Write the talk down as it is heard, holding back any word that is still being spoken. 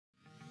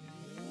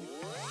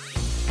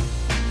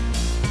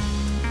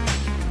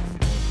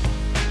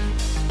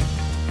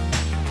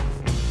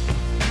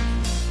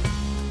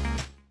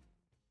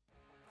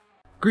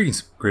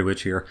Greetings, Grey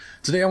Witch here.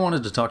 Today I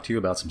wanted to talk to you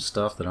about some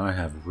stuff that I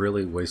have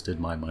really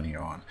wasted my money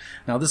on.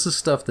 Now this is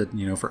stuff that,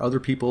 for other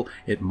people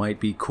it might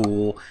be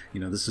cool.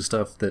 This is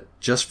stuff that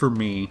just for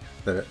me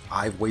that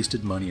I've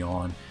wasted money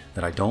on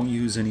that I don't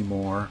use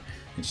anymore.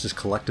 It's just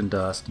collecting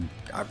dust, and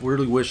I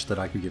really wish that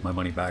I could get my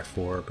money back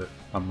for it, but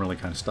I'm really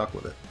kind of stuck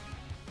with it.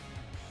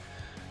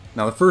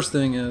 Now the first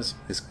thing is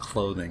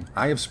clothing.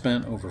 I have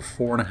spent over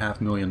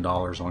 $4.5 million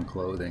on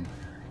clothing,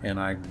 and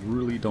I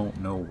really don't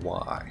know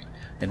why.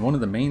 And one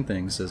of the main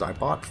things is I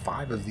bought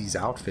 5 of these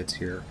outfits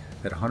here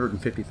at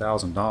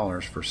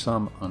 $150,000 for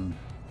some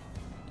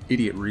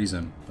idiot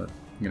reason. But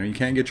you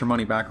can't get your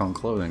money back on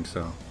clothing,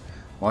 so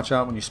watch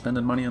out when you're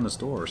spending money in the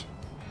stores.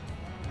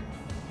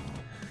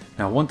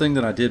 Now one thing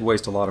that I did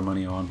waste a lot of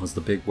money on was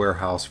the big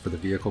warehouse for the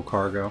vehicle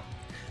cargo.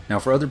 Now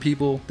for other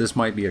people this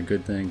might be a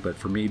good thing, but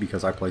for me,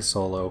 because I play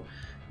solo,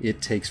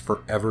 it takes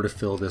forever to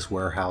fill this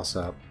warehouse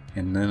up.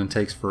 And then it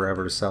takes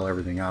forever to sell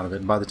everything out of it.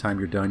 And by the time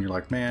you're done, you're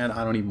like, man,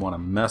 I don't even want to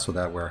mess with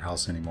that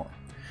warehouse anymore.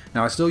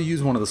 Now I still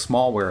use one of the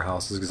small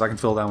warehouses because I can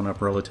fill that one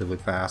up relatively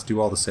fast,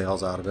 do all the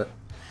sales out of it.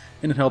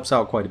 And it helps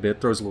out quite a bit,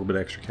 throws a little bit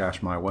extra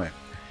cash my way.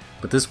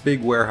 But this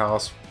big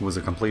warehouse was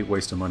a complete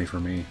waste of money for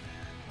me.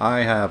 I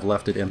have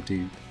left it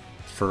empty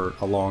for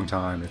a long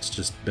time. It's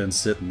just been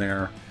sitting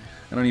there.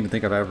 I don't even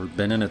think I've ever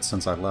been in it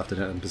since I left it,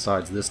 and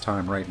besides this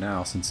time right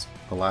now, since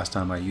the last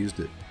time I used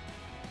it.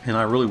 And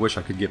I really wish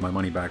I could get my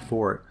money back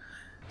for it,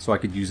 so I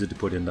could use it to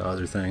put into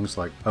other things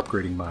like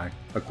upgrading my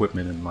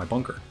equipment in my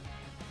bunker.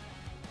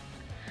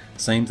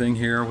 Same thing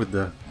here with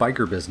the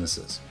biker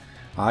businesses.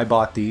 I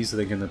bought these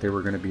thinking that they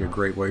were going to be a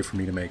great way for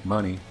me to make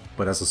money,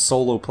 but as a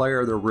solo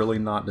player they're really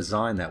not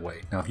designed that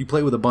way. Now if you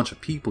play with a bunch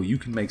of people you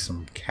can make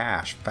some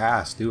cash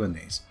fast doing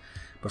these,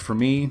 but for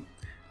me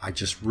I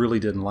just really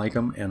didn't like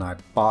them, and I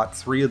bought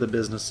 3 of the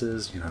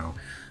businesses,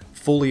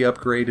 fully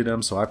upgraded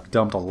them, so I've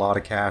dumped a lot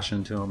of cash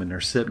into them, and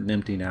they're sitting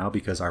empty now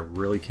because I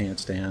really can't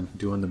stand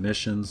doing the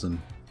missions, and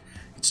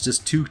it's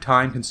just too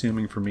time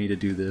consuming for me to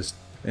do this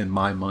in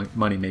my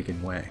money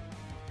making way.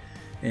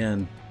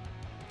 And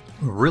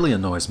what really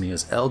annoys me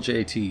is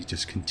LJT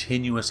just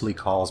continuously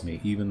calls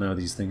me even though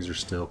these things are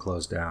still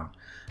closed down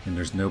and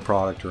there's no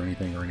product or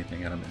anything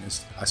in them. And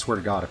I swear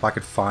to God, if I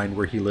could find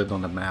where he lived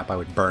on the map I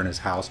would burn his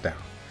house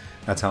down.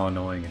 That's how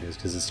annoying it is,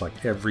 because it's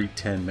like every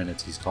 10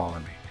 minutes he's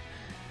calling me.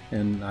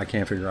 And I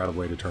can't figure out a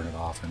way to turn it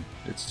off, and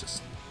it's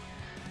just...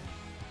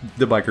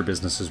 The biker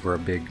businesses were a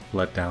big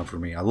letdown for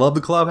me. I love the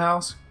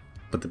clubhouse,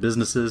 but the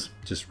businesses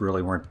just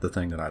really weren't the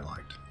thing that I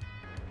liked.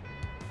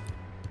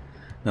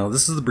 Now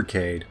this is the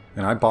Brigade,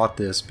 and I bought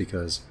this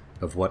because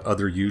of what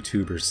other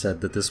YouTubers said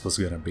that this was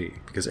going to be.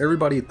 Because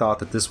everybody thought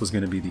that this was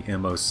going to be the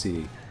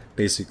MOC,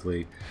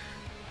 basically,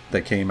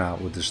 that came out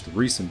with just the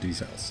recent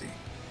DLC.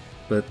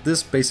 But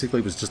this basically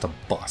was just a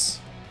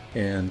bus.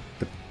 And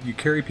you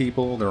carry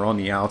people, they're on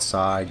the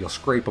outside, you'll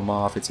scrape them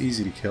off, it's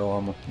easy to kill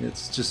them.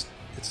 It's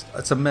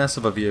a mess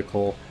of a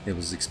vehicle. It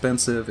was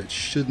expensive. It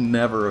should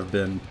never have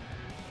been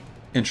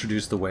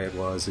introduced the way it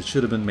was. It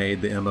should have been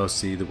made the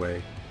MOC the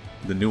way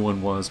the new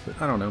one was, but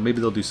I don't know,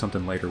 maybe they'll do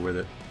something later with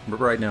it. But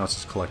right now it's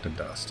just collecting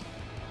dust.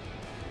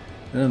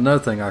 And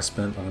another thing I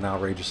spent an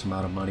outrageous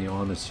amount of money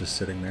on that's just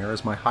sitting there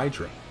is my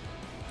Hydra.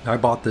 I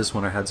bought this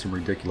when I had some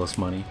ridiculous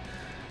money,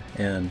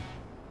 and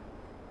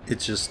it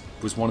just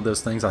was one of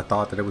those things. I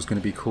thought that it was going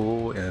to be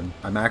cool, and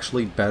I'm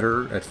actually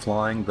better at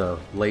flying the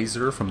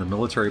laser from the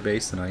military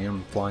base than I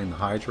am flying the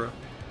Hydra.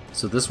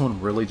 So this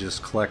one really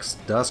just collects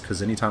dust,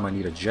 because anytime I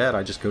need a jet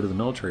I just go to the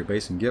military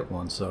base and get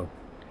one, so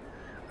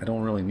I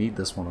don't really need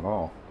this one at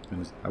all.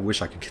 And I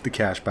wish I could get the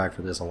cash back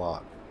for this a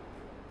lot.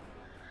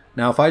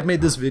 Now if I'd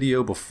made this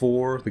video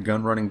before the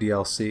gun running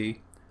DLC,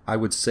 I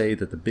would say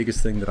that the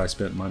biggest thing that I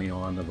spent money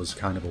on that was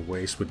kind of a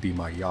waste would be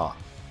my yacht.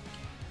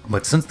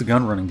 But since the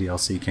gun running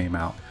DLC came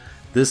out,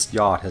 this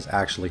yacht has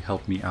actually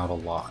helped me out a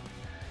lot.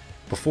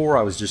 Before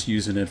I was just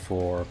using it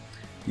for,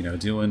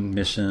 doing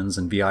missions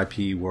and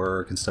VIP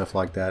work and stuff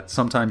like that.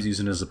 Sometimes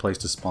using it as a place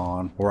to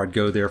spawn, or I'd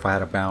go there if I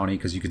had a bounty,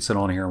 because you can sit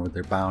on here with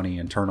their bounty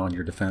and turn on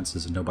your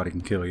defenses and nobody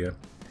can kill you.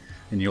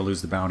 And you'll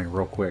lose the bounty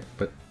real quick.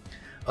 But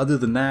other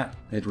than that,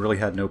 it really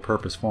had no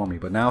purpose for me.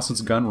 But now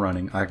since gun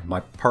running, I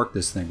park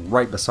this thing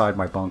right beside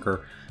my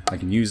bunker. I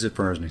can use it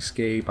for an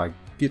escape. I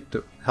get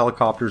to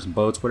helicopters and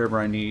boats, whatever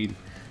I need,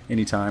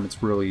 anytime.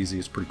 It's real easy.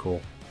 It's pretty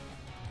cool.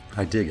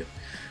 I dig it.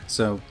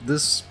 So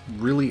this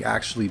really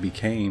actually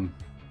became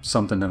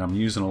something that I'm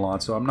using a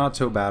lot, so I'm not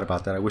so bad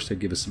about that. I wish they'd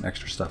give us some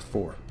extra stuff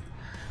for it.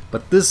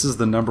 But this is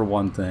the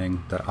 #1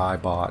 thing that I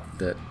bought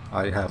that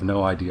I have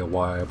no idea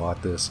why I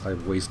bought this. I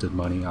wasted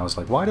money. I was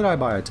like, why did I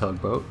buy a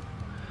tugboat?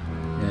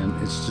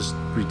 And it's just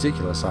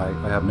ridiculous. I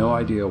have no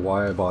idea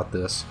why I bought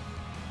this.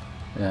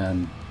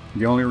 And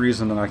the only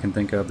reason that I can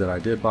think of that I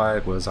did buy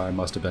it was I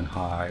must have been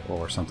high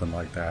or something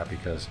like that,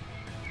 because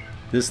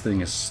this thing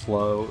is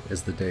slow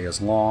as the day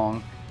is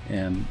long,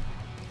 and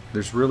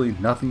there's really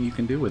nothing you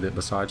can do with it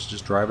besides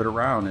just drive it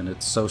around, and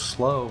it's so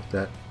slow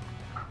that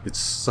it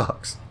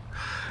sucks.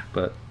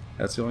 But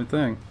that's the only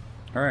thing.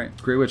 Alright,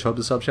 Grey Witch, hope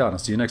this helps you out, and I'll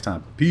see you next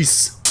time.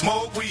 Peace!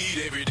 Smoke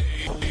weed every day.